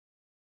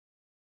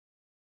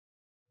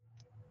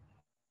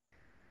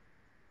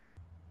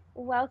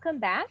Welcome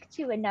back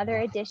to another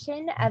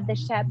edition of the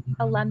SHEP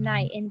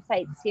Alumni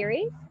Insight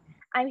Series.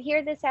 I'm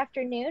here this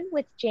afternoon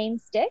with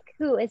James Dick,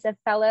 who is a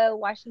fellow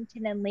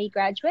Washington and Lee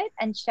graduate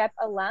and SHEP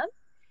alum.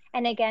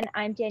 And again,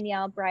 I'm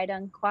Danielle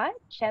Breidung Quat,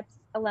 SHEP's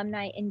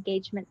Alumni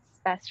Engagement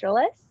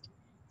Specialist.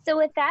 So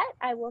with that,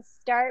 I will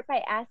start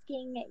by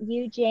asking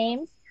you,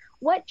 James,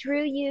 what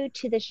drew you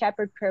to the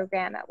Shepherd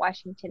program at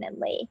Washington and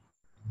Lee?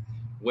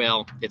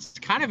 Well, it's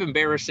kind of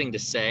embarrassing to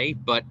say,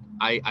 but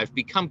I've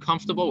become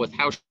comfortable with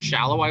how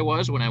shallow I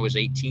was when I was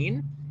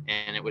 18,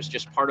 and it was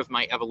just part of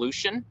my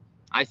evolution.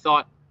 I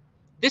thought,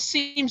 this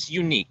seems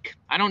unique.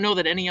 I don't know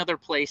that any other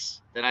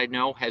place that I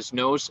know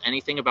knows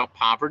anything about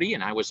poverty,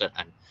 and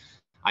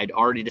I'd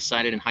already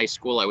decided in high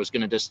school I was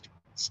going to just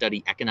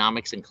study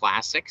economics and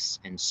classics,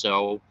 and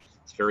so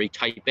it's very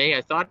type A.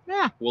 I thought,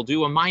 we'll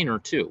do a minor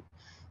too.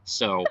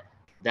 So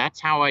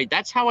that's how I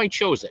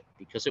chose it,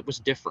 because it was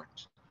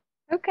different.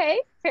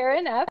 Okay, fair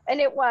enough. And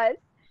it was.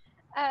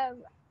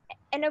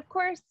 And of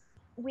course,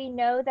 we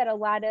know that a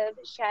lot of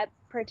SHEP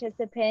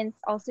participants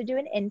also do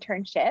an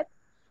internship.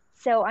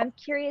 So I'm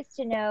curious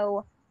to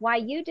know why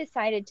you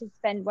decided to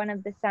spend one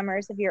of the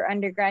summers of your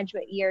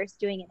undergraduate years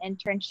doing an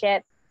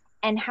internship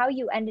and how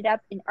you ended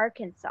up in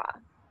Arkansas.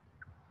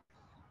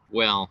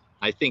 Well,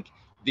 I think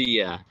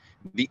the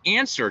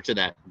answer to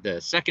that,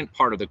 the second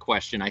part of the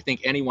question, I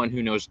think anyone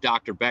who knows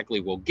Dr. Beckley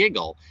will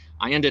giggle.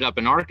 I ended up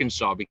in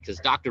Arkansas because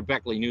Dr.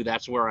 Beckley knew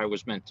that's where I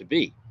was meant to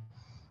be.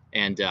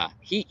 And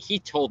he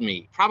told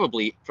me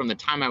probably from the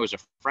time I was a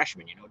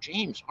freshman,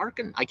 James,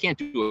 I can't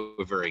do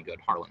a very good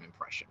Harlan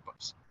impression,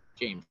 but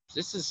James,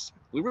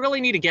 we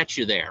really need to get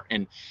you there.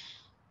 And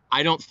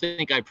I don't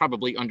think I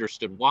probably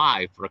understood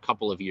why for a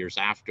couple of years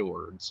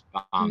afterwards.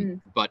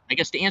 But I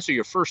guess to answer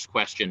your first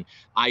question,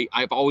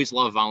 I've always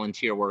loved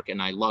volunteer work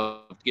and I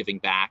loved giving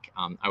back.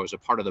 I was a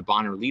part of the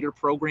Bonner Leader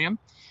Program.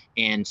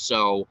 And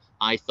so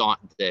I thought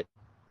that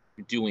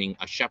doing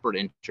a Shepherd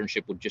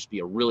internship would just be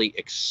a really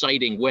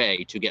exciting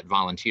way to get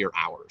volunteer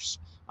hours.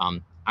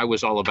 I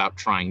was all about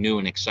trying new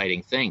and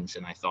exciting things.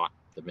 And I thought,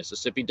 the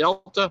Mississippi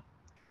Delta,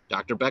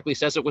 Dr. Beckley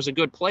says it was a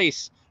good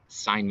place,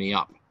 sign me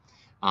up.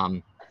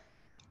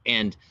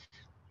 And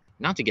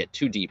not to get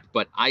too deep,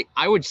 but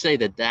I would say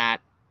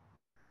that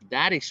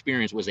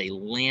experience was a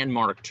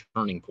landmark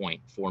turning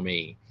point for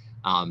me.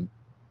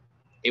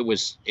 It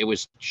was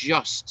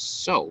just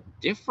so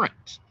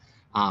different.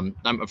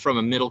 I'm from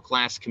a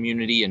middle-class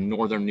community in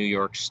northern New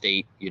York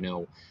State.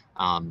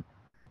 I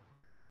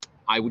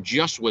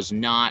just was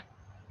not.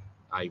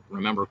 I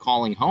remember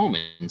calling home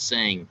and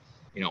saying,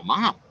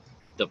 Mom,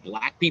 the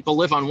black people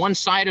live on one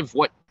side of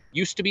what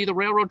used to be the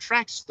railroad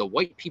tracks. The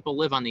white people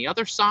live on the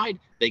other side.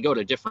 They go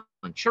to different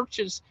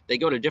churches. They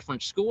go to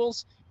different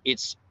schools.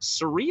 It's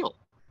surreal.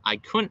 I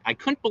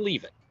couldn't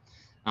believe it.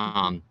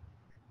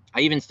 I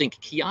even think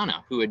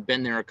Kiana, who had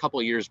been there a couple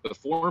of years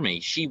before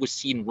me, she was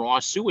seeing raw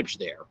sewage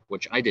there,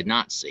 which I did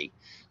not see.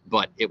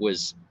 But it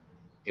was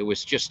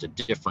just a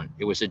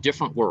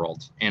different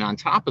world. And on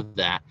top of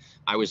that,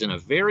 I was in a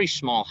very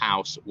small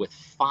house with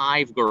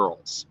 5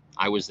 girls.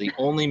 I was the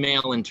only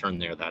male intern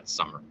there that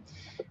summer.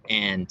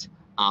 And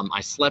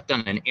I slept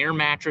on an air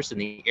mattress in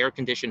the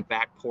air-conditioned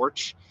back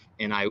porch.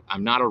 And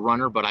I'm not a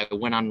runner, but I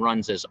went on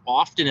runs as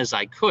often as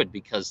I could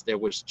because there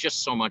was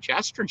just so much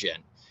estrogen.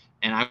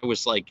 And I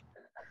was like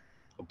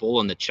a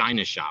bull in the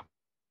china shop.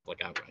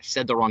 Like I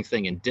said the wrong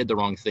thing and did the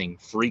wrong thing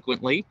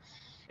frequently.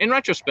 In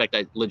retrospect,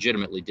 I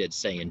legitimately did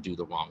say and do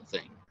the wrong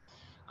thing.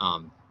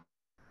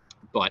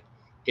 But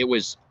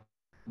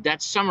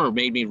that summer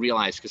made me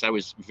realize, because I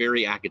was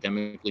very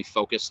academically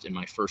focused in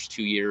my first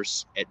 2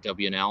 years at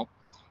W&L.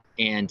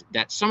 And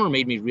that summer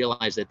made me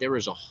realize that there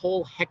is a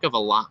whole heck of a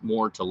lot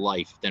more to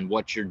life than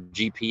what your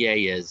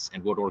GPA is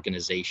and what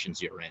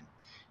organizations you're in.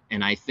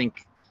 And I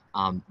think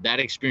that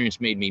experience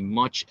made me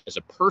as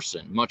a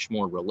person, much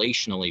more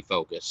relationally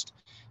focused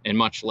and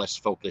much less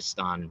focused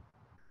on,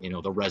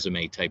 the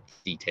resume type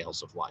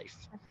details of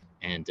life.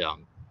 And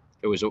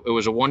it was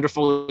a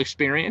wonderful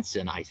experience.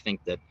 And I think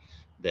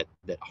that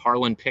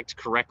Harlan picked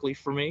correctly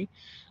for me.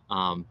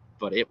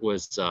 But it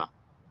was,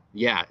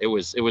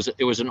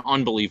 it was an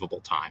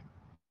unbelievable time.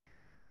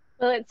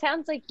 Well, it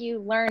sounds like you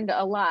learned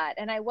a lot.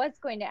 And I was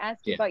going to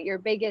ask you about your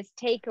biggest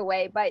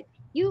takeaway, but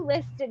you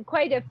listed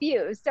quite a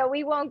few. So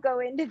we won't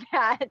go into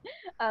that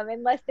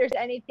unless there's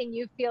anything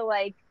you feel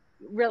like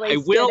really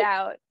stood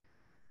out.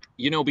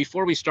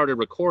 Before we started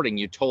recording,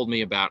 you told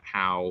me about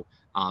how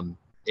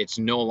it's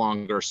no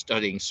longer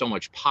studying so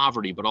much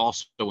poverty, but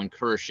also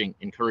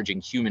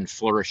encouraging human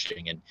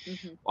flourishing. And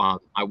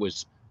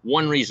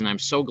one reason I'm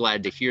so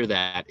glad to hear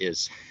that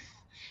is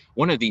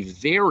one of the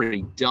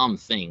very dumb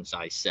things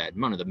I said,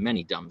 one of the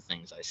many dumb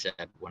things I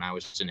said when I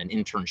was in an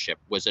internship,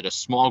 was at a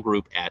small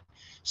group at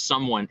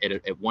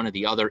one of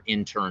the other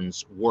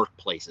interns'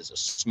 workplaces, a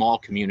small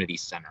community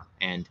center.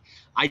 And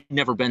I'd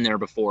never been there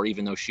before,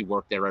 even though she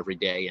worked there every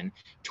day. And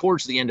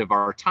towards the end of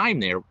our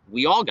time there,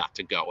 we all got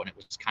to go. And it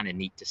was kind of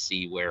neat to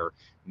see where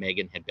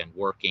Megan had been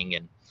working.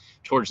 And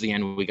towards the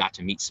end, we got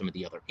to meet some of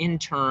the other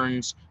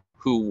interns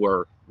who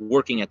were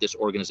working at this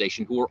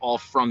organization, who were all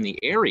from the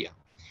area.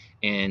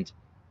 And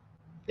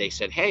they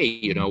said, hey,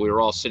 you know, we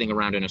were all sitting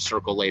around in a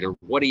circle later.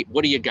 What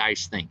do you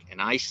guys think?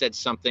 And I said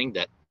something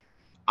that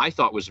I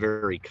thought was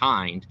very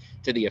kind,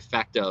 to the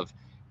effect of,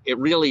 it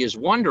really is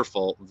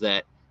wonderful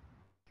that,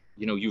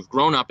 you know, you've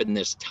grown up in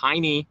this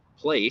tiny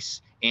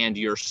place and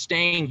you're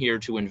staying here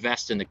to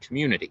invest in the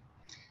community.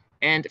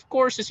 And of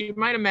course, as you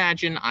might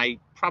imagine, I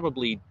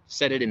probably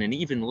said it in an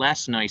even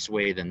less nice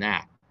way than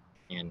that.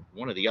 And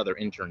one of the other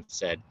interns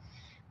said,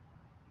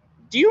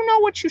 do you know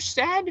what you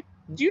said?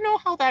 Do you know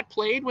how that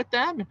played with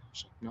them? And I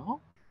was like,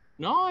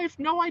 no, I have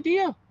no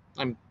idea.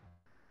 I'm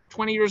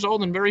 20 years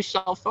old and very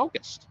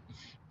self-focused.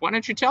 Why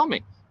don't you tell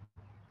me?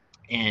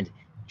 And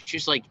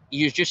she's like,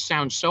 you just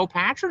sound so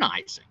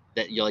patronizing,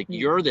 that you're like,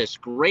 you're this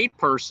great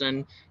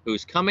person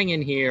who's coming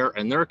in here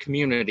and their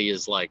community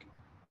is like,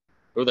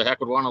 who the heck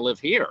would want to live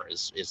here,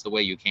 is the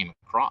way you came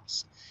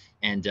across.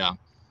 And,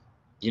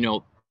 you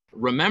know,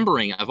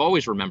 I've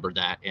always remembered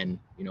that. And,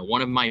 you know,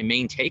 one of my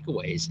main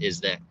takeaways is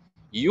that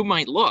you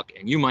might look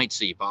and you might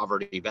see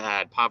poverty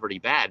bad,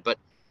 but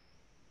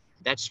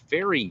that's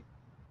very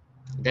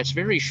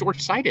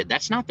short-sighted.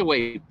 That's not the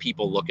way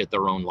people look at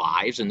their own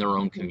lives and their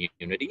own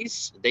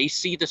communities. They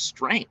see the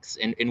strengths,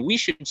 and we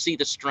should see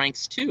the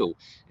strengths too,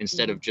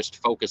 instead of just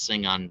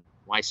focusing on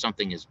why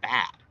something is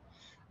bad.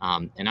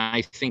 And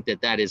I think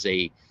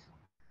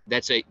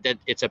it's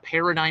a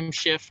paradigm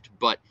shift,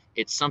 but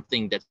it's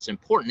something that's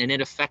important, and it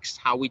affects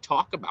how we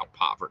talk about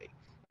poverty.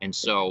 And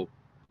so,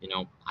 you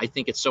know, I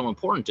think it's so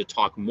important to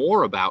talk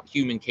more about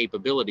human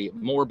capability,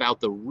 more about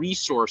the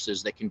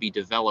resources that can be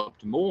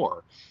developed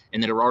more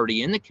and that are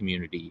already in the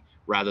community,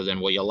 rather than,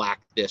 well, you lack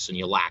this and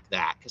you lack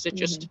that, because it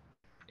just,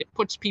 it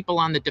puts people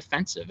on the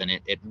defensive, and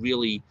it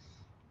really,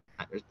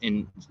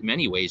 in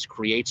many ways,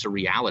 creates a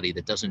reality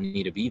that doesn't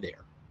need to be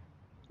there.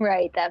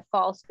 Right, that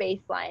false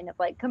baseline of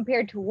like,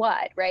 compared to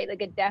what, right?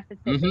 Like a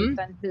deficit based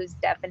on whose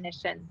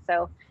definition.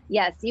 So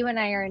yes, you and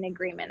I are in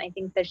agreement. I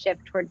think the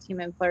shift towards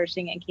human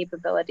flourishing and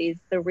capabilities,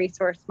 the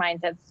resource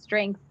mindset,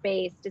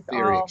 strength-based, is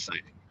very all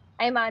exciting.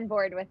 I'm on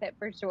board with it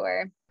for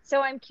sure.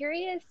 So I'm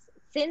curious,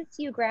 since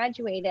you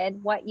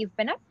graduated, what you've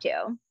been up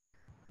to.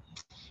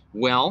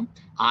 Well,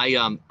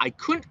 I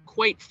couldn't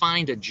quite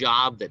find a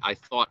job that I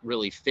thought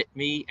really fit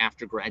me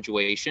after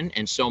graduation.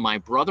 And so my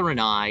brother and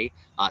I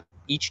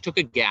each took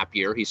a gap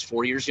year. He's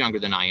 4 years younger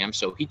than I am.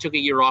 So he took a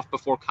year off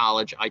before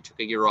college. I took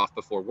a year off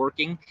before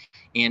working.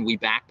 And we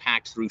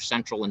backpacked through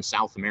Central and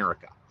South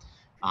America.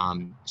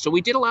 So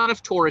we did a lot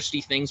of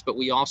touristy things, but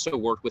we also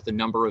worked with a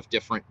number of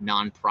different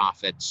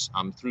nonprofits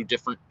through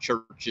different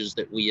churches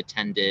that we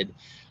attended,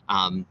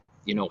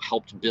 you know,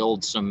 helped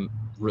build some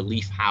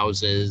relief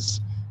houses,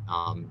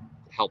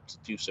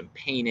 helped do some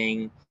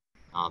painting,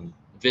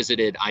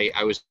 visited.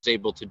 I was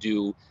able to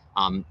do,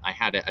 I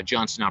had a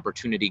Johnson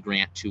Opportunity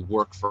Grant to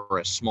work for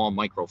a small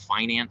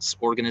microfinance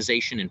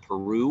organization in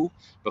Peru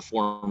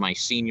before my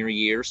senior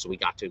year. So we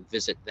got to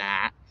visit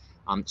that.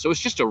 So it's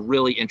just a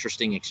really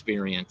interesting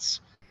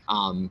experience.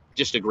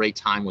 Just a great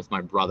time with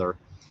my brother.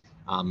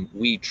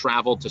 We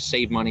traveled to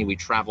save money. We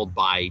traveled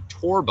by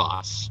tour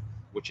bus,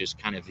 which is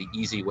kind of the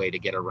easy way to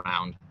get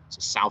around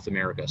to South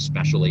America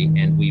especially.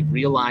 And we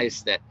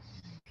realized that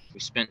we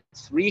spent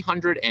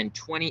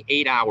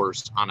 328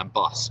 hours on a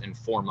bus in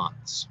 4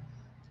 months.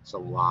 It's a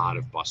lot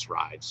of bus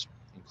rides,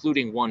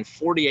 including one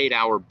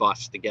 48-hour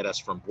bus to get us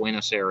from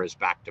Buenos Aires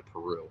back to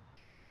Peru.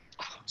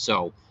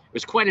 So it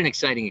was quite an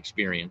exciting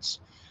experience.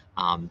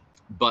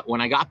 But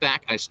when I got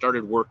back, I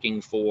started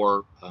working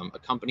for a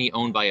company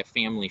owned by a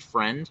family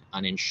friend,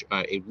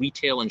 a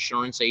retail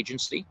insurance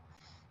agency.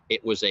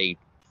 It was a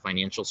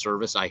financial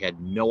service. I had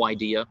no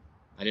idea.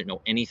 I didn't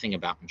know anything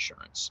about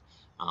insurance.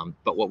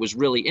 But what was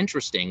really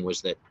interesting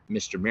was that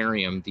Mr.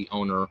 Merriam, the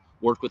owner,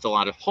 worked with a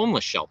lot of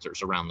homeless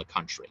shelters around the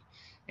country.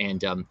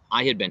 And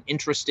I had been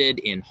interested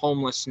in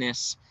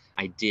homelessness.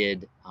 I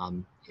did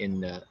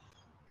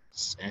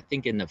I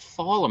think in the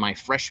fall of my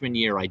freshman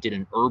year, I did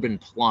an urban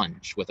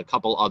plunge with a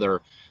couple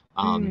other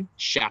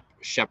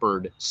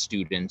shepherd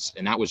students.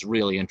 And that was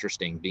really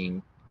interesting,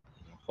 being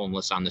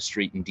homeless on the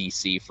street in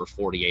DC for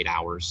 48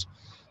 hours.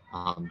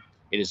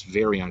 It is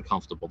very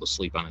uncomfortable to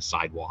sleep on a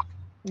sidewalk.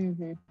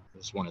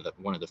 It's one of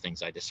the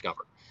things I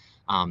discovered.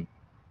 And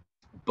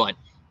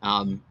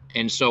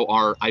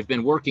so I've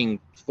been working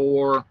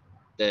for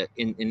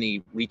in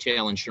the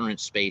retail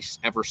insurance space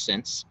ever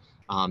since.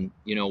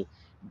 You know,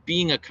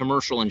 being a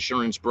commercial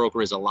insurance broker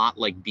is a lot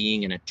like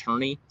being an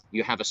attorney.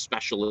 You have a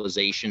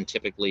specialization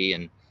typically,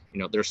 and you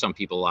know, there's some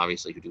people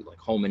obviously who do like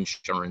home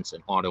insurance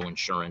and auto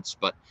insurance,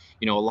 but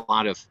you know, a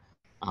lot of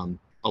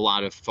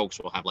folks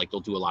will have, like, they'll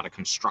do a lot of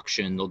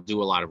construction, they'll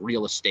do a lot of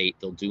real estate,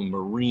 they'll do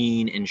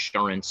marine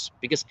insurance,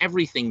 because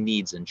everything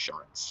needs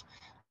insurance.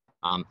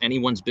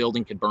 Anyone's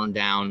building could burn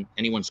down,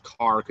 anyone's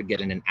car could get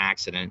in an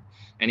accident,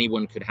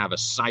 anyone could have a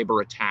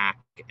cyber attack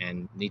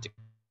and need to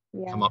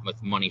come up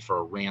with money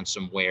for a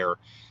ransomware.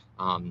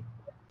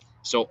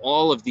 So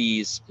all of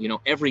these, you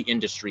know, every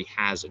industry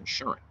has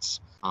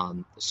insurance.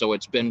 So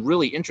it's been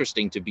really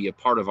interesting to be a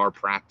part of our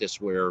practice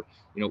where,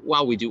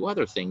 while we do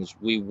other things,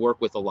 we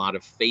work with a lot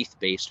of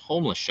faith-based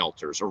homeless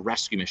shelters or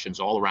rescue missions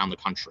all around the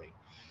country.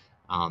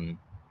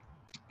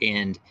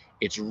 And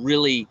it's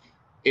really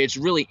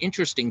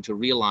interesting to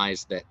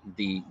realize that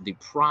the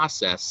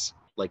process,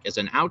 like as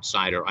an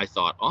outsider, I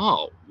thought,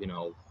 oh,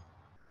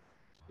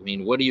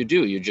 what do?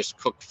 You just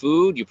cook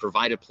food, you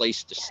provide a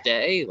place to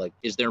stay. Like,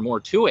 is there more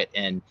to it?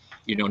 And,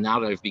 now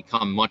that I've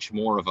become much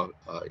more of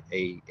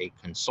a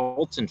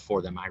consultant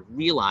for them, I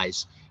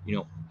realize,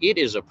 it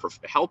is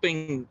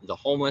helping the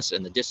homeless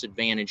and the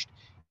disadvantaged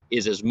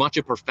is as much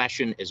a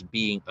profession as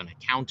being an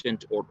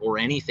accountant or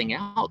anything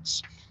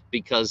else.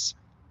 Because,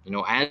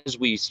 as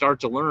we start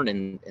to learn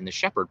in the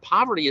Shepherd,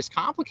 poverty is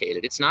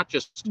complicated. It's not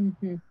just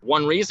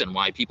one reason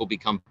why people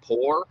become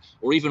poor,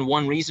 or even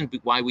one reason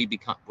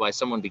why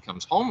someone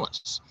becomes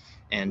homeless.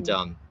 And,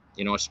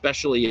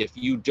 especially if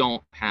you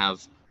don't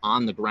have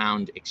on the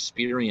ground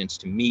experience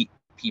to meet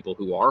people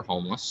who are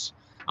homeless.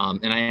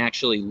 And I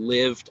actually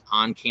lived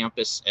on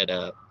campus at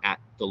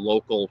the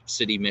local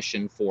city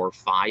mission for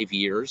 5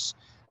 years.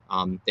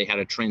 They had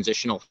a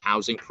transitional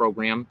housing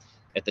program.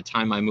 At the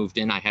time I moved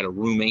in, I had a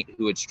roommate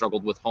who had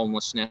struggled with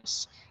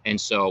homelessness.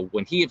 And so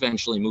when he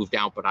eventually moved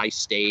out, but I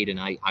stayed and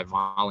I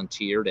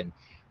volunteered. And,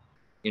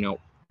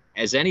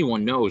 as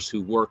anyone knows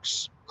who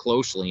works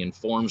closely and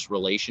forms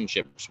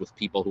relationships with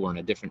people who are in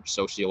a different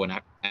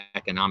socioeconomic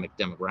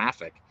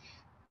demographic,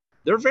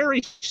 they're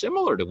very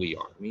similar to we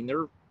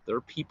are.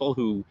 They're people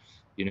who,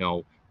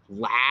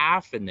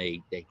 laugh and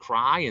they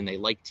cry and they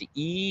like to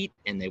eat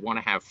and they want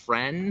to have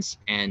friends.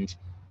 And,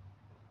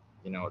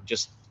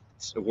 just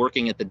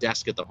working at the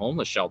desk at the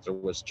homeless shelter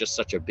was just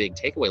such a big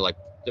takeaway. Like,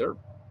 there's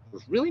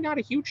really not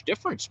a huge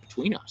difference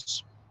between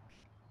us.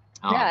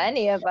 Yeah,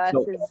 any of us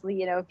is,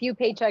 a few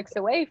paychecks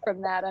away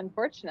from that,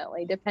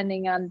 unfortunately,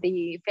 depending on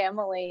the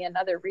family and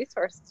other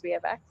resources we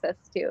have access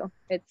to.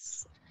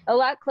 It's a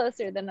lot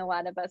closer than a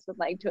lot of us would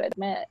like to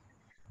admit.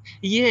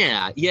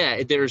 Yeah.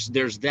 There's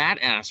that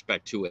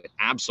aspect to it,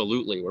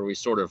 absolutely, where we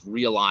sort of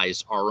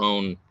realize our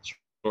own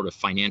sort of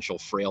financial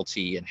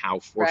frailty and how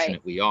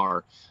fortunate we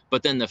are.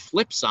 But then the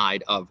flip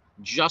side of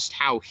just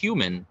how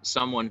human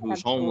someone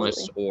who's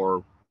homeless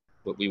or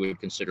what we would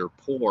consider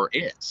poor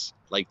is.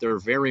 Like, they're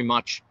very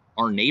much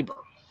our neighbor.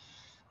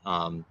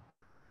 And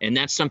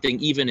that's something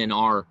even in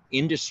our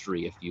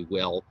industry, if you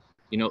will,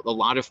 a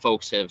lot of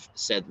folks have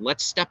said,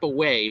 let's step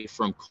away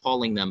from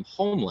calling them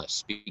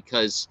homeless,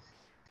 because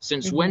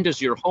since when does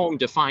your home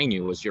define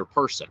you as your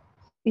person?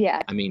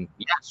 Yeah.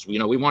 Yes,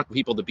 we want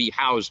people to be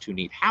housed who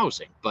need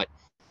housing, but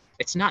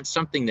it's not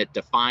something that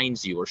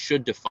defines you or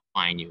should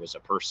define you as a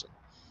person.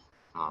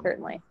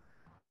 Certainly.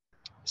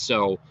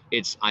 So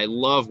I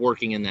love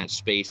working in that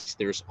space.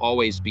 There's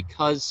always,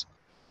 because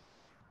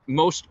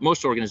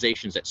most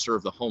organizations that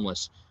serve the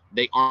homeless,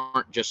 they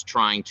aren't just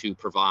trying to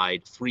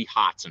provide 3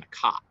 hots and a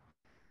cot.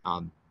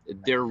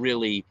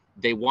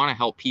 They want to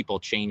help people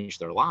change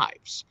their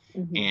lives.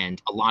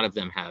 And a lot of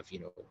them have,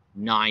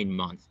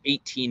 9-month,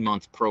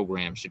 18-month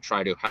programs to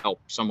try to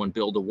help someone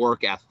build a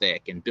work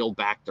ethic and build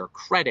back their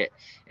credit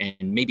and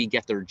maybe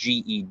get their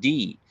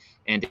GED.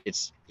 And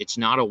it's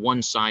not a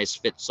one size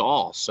fits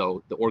all.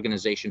 So the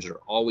organizations are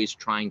always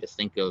trying to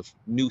think of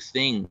new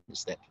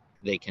things that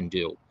they can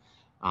do.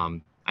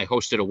 I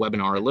hosted a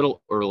webinar a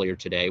little earlier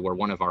today where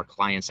one of our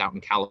clients out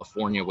in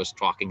California was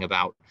talking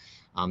about,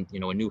 a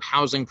new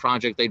housing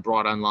project they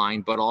brought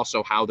online, but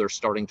also how they're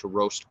starting to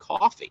roast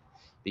coffee,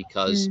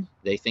 because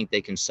they think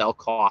they can sell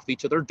coffee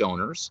to their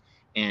donors.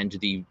 And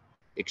the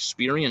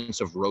experience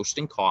of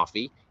roasting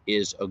coffee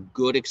is a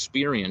good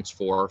experience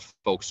for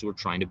folks who are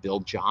trying to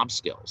build job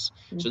skills.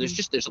 So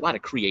there's a lot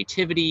of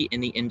creativity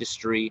in the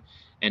industry.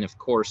 And of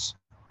course,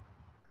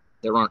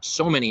 there aren't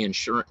so many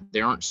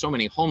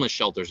homeless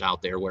shelters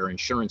out there where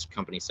insurance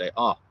companies say,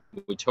 oh,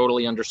 we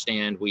totally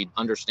understand. We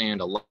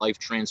understand a life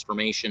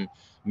transformation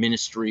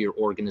ministry or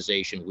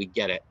organization. We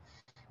get it.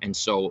 And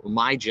so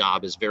my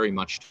job is very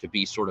much to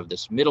be sort of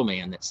this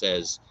middleman that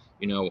says,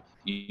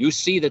 you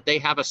see that they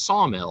have a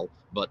sawmill,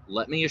 but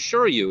let me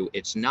assure you,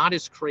 it's not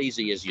as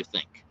crazy as you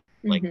think.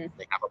 Like,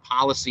 they have a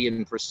policy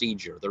and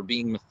procedure. They're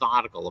being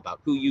methodical about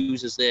who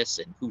uses this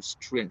and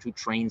who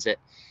trains it.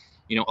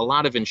 A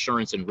lot of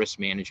insurance and risk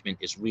management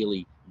is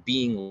really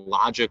being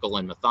logical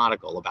and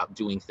methodical about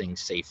doing things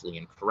safely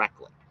and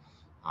correctly,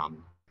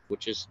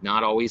 which is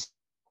not always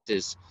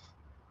as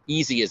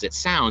easy as it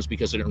sounds,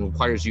 because it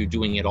requires you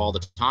doing it all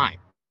the time.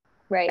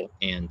 Right.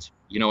 And,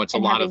 it's a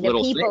lot of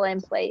little people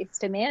things in place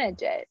to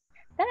manage it.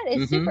 That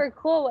is super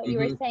cool what you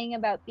were saying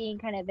about being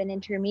kind of an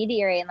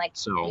intermediary and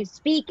you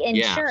speak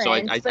insurance, so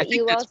I but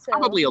think that's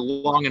probably a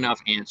long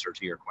enough answer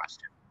to your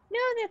question. No,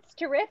 that's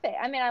terrific.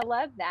 I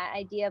love that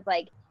idea of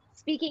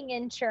speaking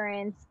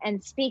insurance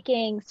and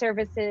speaking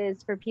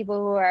services for people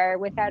who are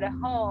without a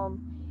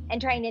home,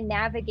 and trying to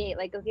navigate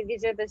like, okay,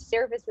 these are the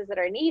services that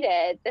are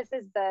needed. This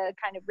is the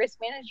kind of risk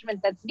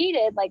management that's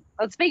needed. Like,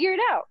 let's figure it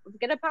out. Let's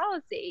get a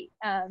policy.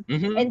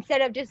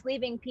 Instead of just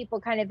leaving people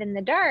kind of in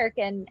the dark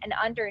and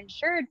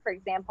underinsured, for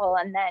example,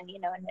 and then, you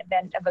know, in the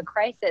event of a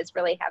crisis,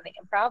 really having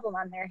a problem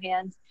on their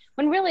hands,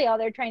 when really all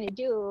they're trying to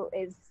do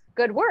is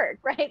good work,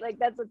 right? Like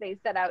that's what they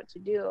set out to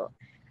do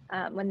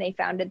when they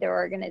founded their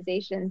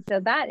organization. So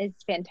that is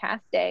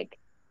fantastic.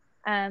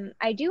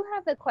 I do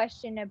have a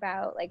question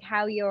about like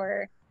how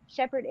your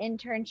Shepherd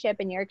internship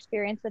and your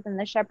experience within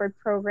the Shepherd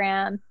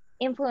program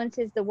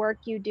influences the work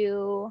you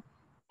do,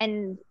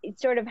 and it's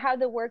sort of how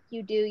the work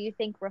you do you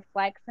think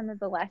reflects some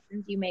of the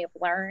lessons you may have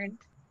learned.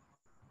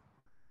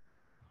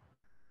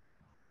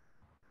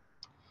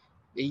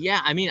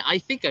 Yeah, I mean, I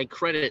think I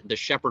credit the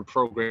Shepherd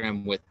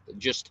program with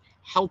just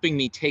helping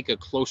me take a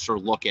closer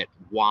look at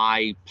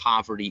why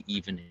poverty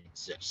even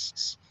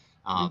exists.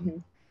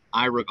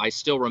 I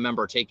still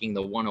remember taking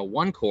the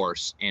 101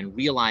 course and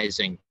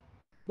realizing,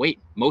 wait,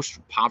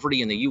 most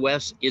poverty in the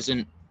U.S.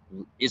 isn't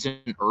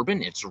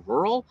urban, it's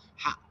rural.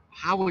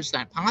 How is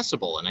that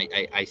possible? And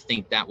I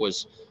think that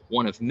was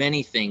one of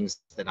many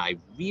things that I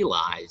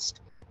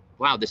realized,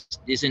 wow, this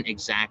isn't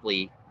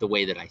exactly the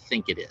way that I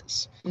think it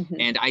is.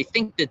 And I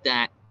think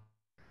that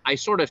I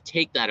sort of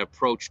take that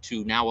approach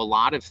to now a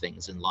lot of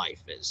things in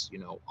life. Is, you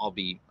know, I'll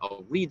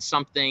read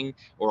something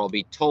or I'll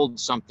be told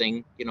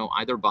something, you know,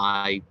 either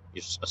by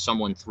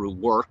someone through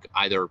work,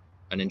 either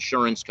an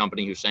insurance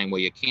company who's saying, well,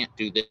 you can't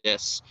do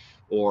this,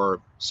 or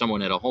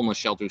someone at a homeless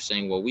shelter who's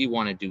saying, well, we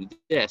want to do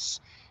this.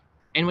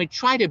 And we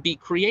try to be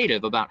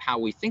creative about how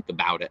we think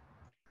about it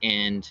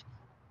and,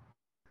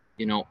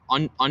 you know,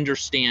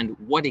 understand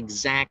what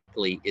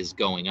exactly is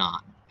going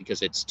on,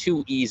 because it's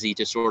too easy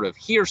to sort of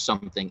hear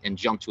something and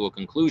jump to a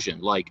conclusion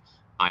like,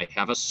 I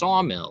have a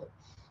sawmill,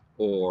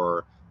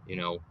 or, you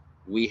know,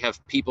 we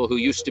have people who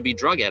used to be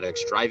drug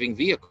addicts driving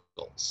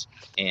vehicles,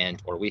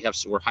 or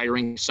we're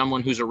hiring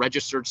someone who's a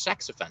registered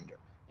sex offender,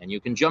 and you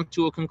can jump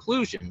to a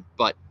conclusion.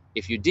 But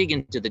if you dig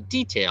into the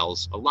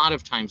details, a lot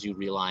of times you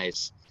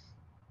realize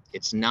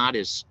it's not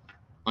as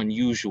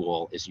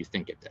unusual as you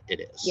think it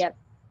is. Yep.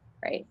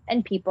 Right.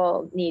 And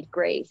people need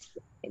grace.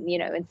 You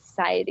know, in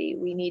society,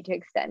 we need to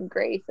extend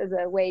grace as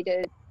a way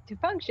to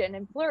function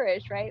and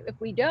flourish, right? If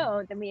we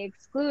don't, then we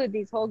exclude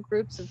these whole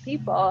groups of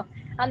people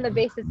on the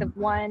basis of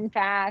one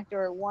fact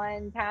or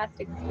one past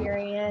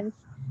experience.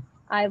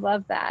 I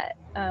love that.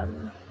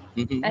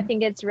 I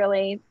think it's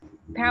really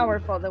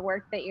powerful, the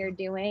work that you're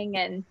doing.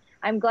 And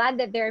I'm glad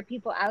that there are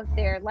people out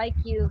there like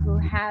you who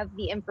have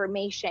the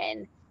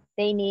information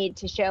they need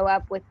to show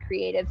up with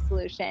creative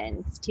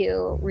solutions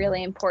to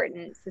really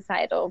important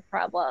societal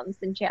problems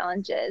and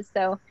challenges.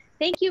 So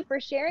thank you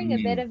for sharing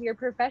a bit of your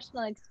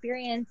professional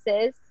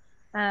experiences.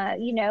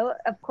 You know,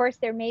 of course,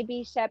 there may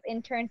be SHEP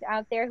interns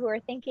out there who are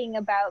thinking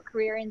about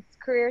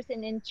careers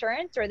in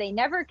insurance, or they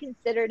never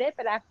considered it,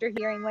 but after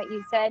hearing what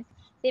you said,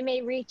 they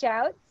may reach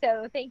out.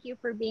 So thank you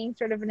for being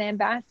sort of an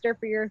ambassador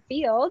for your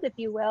field, if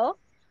you will.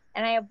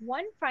 And I have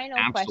one final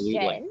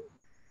question,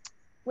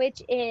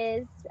 which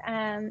is,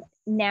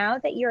 now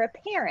that you're a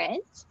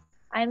parent,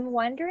 I'm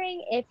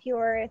wondering if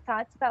your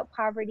thoughts about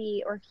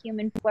poverty or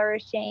human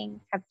flourishing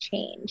have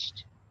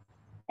changed,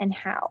 and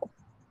how.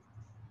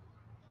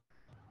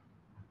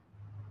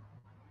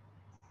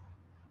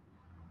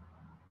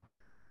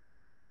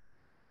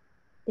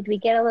 Did we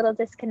get a little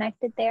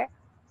disconnected there?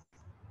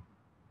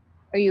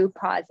 Are you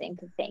pausing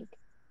to think?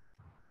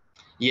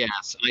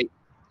 Yes,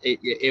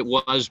 it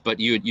was, but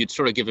you'd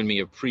sort of given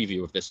me a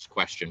preview of this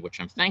question, which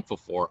I'm thankful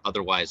for.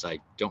 Otherwise, I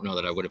don't know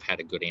that I would have had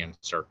a good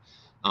answer.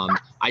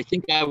 I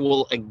think I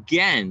will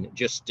again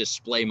just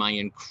display my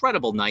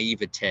incredible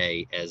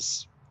naivete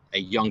as a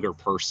younger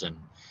person.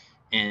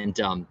 And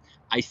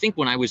I think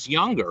when I was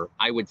younger,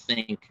 I would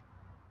think,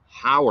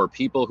 how are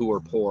people who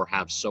are poor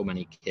have so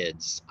many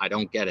kids? I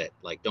don't get it.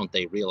 Like, don't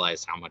they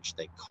realize how much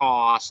they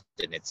cost,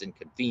 and it's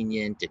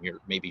inconvenient, and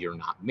maybe you're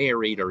not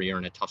married, or you're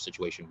in a tough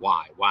situation?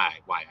 Why?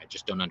 I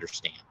just don't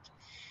understand.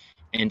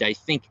 And I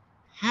think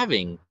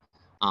having,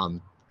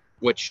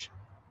 which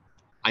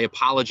I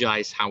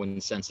apologize how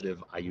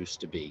insensitive I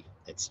used to be.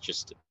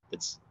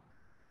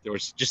 There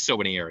was just so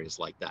many areas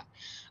like that.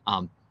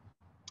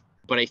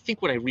 But I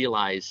think what I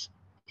realize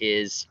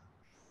is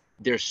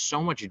there's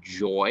so much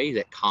joy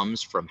that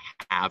comes from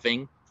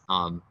having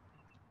a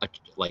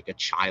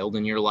child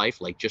in your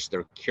life, like just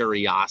their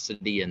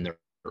curiosity and their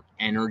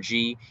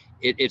energy.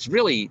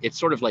 It's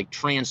sort of like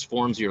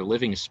transforms your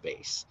living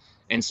space.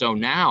 And so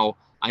now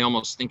I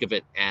almost think of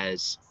it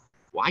as,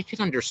 well, I could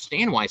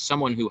understand why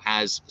someone who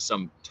has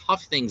some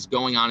tough things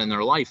going on in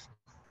their life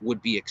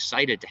would be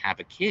excited to have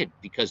a kid,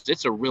 because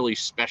it's a really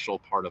special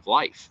part of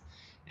life.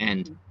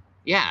 And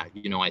yeah,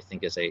 you know, I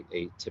think as a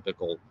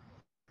typical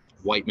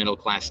white middle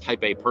class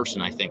type A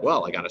person, I think,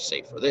 well, I got to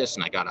save for this,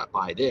 and I got to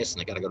buy this,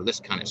 and I got to go to this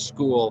kind of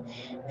school.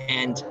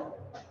 And,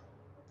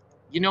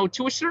 you know,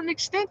 to a certain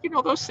extent, you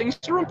know, those things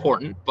are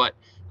important, but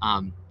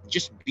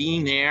just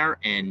being there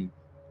and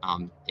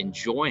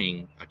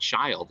enjoying a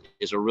child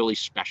is a really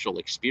special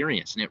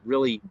experience. And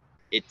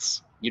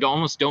it's You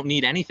almost don't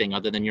need anything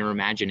other than your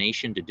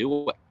imagination to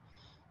do it.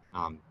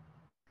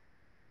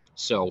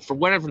 So for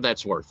whatever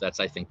that's worth, that's,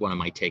 I think, one of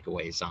my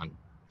takeaways on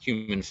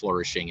human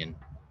flourishing, and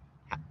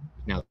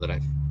now that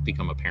I've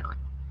become a parent.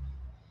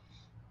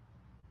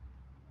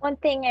 One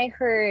thing I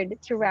heard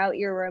throughout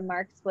your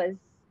remarks was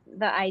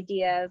the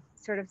idea of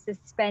sort of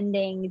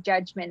suspending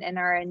judgment in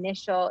our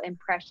initial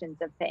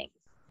impressions of things.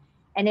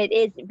 And it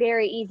is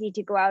very easy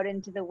to go out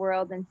into the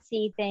world and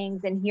see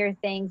things and hear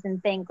things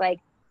and think like,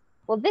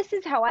 well, this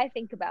is how I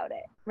think about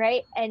it,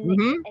 right?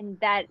 And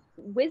that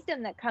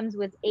wisdom that comes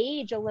with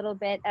age, a little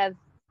bit of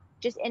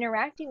just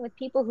interacting with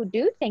people who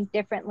do think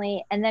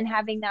differently, and then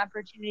having the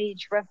opportunity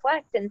to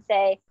reflect and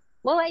say,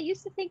 well, I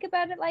used to think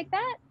about it like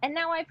that, and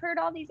now I've heard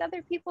all these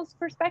other people's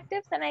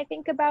perspectives and I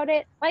think about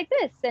it like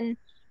this. And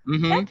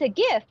that's a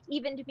gift,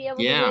 even to be able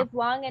to live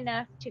long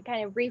enough to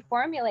kind of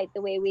reformulate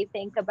the way we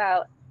think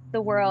about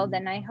the world.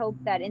 And I hope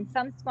that in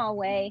some small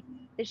way,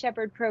 the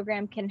Shepherd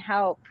program can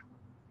help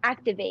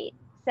activate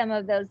some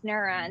of those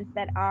neurons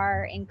that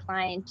are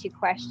inclined to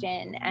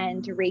question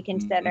and to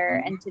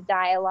reconsider and to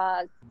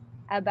dialogue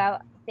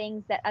about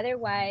things that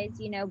otherwise,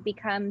 you know,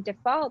 become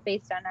default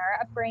based on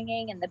our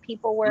upbringing and the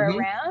people we're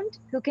around,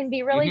 who can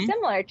be really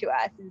similar to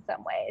us in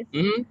some ways.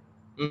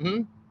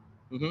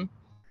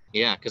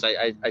 Yeah, because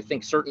I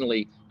think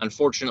certainly,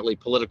 unfortunately,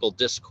 political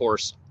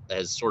discourse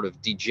has sort of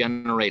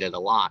degenerated a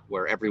lot,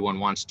 where everyone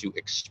wants to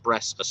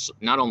express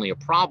not only a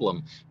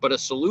problem, but a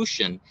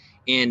solution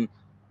in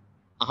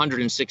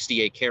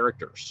 168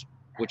 characters,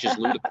 which is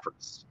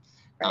ludicrous.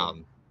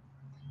 Right.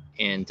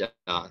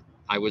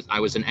 I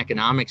was an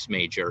economics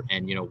major,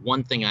 and you know,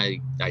 one thing I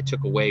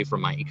took away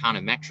from my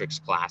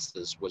econometrics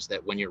classes was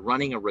that when you're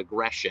running a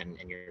regression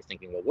and you're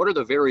thinking, well, what are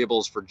the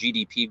variables for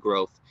GDP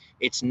growth?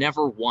 It's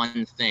never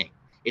one thing.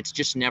 It's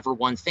just never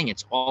one thing.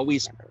 It's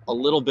always a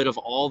little bit of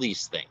all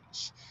these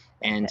things.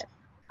 And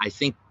I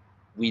think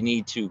we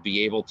need to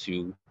be able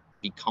to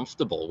be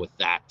comfortable with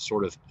that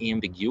sort of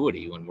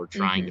ambiguity when we're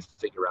trying to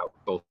figure out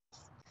both,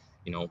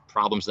 you know,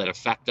 problems that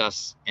affect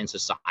us and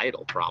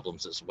societal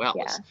problems as well.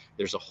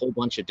 There's a whole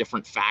bunch of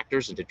different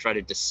factors, and to try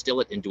to distill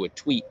it into a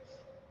tweet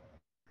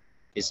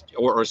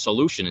or a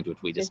solution into a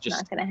tweet is just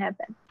not going to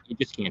happen. You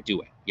just can't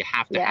do it. You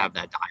have to have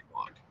that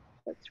dialogue.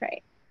 That's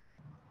right.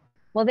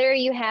 Well, there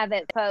you have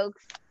it,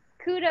 folks.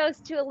 Kudos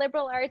to a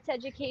liberal arts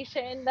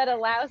education that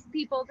allows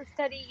people to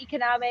study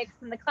economics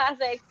and the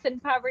classics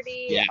and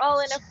poverty all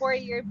in a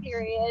 4-year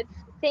period.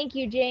 Thank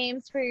you,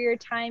 James, for your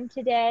time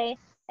today.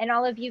 And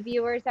all of you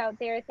viewers out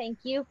there, thank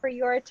you for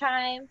your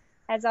time.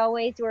 As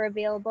always, we're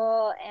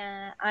available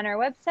on our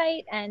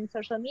website and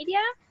social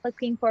media.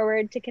 Looking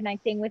forward to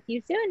connecting with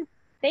you soon.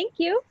 Thank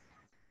you.